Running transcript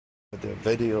I did a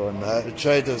video on that. I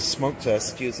tried a smoke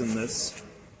test using this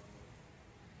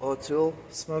O'Toole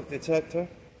smoke detector.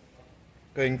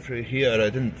 Going through here, I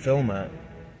didn't film it,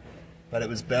 but it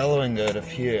was bellowing out of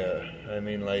here. I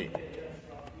mean, like,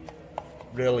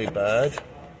 really bad.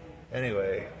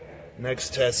 Anyway,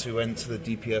 next test we went to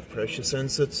the DPF pressure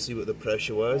sensor to see what the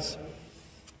pressure was,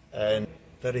 and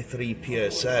 33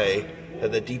 psi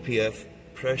at the DPF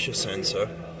pressure sensor,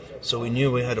 so we knew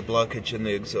we had a blockage in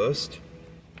the exhaust,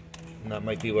 and that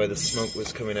might be why the smoke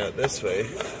was coming out this way.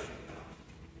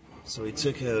 So we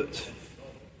took out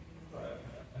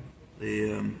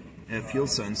the air fuel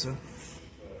sensor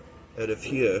out of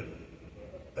here,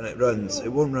 and it runs. It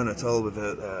won't run at all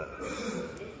without that.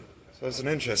 So it's an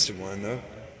interesting one though.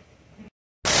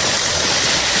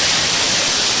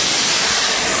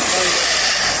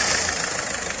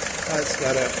 That's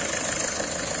got it.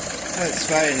 That's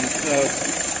fine.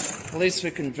 So at least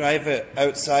we can drive it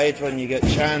outside when you get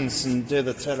a chance and do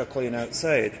the terra clean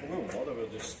outside. We won't bother, we'll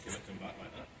just give it to him back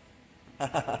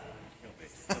like that. He'll be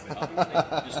happy with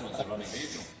it. This one's a running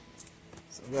vehicle.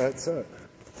 So that's it.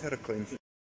 Terra clean.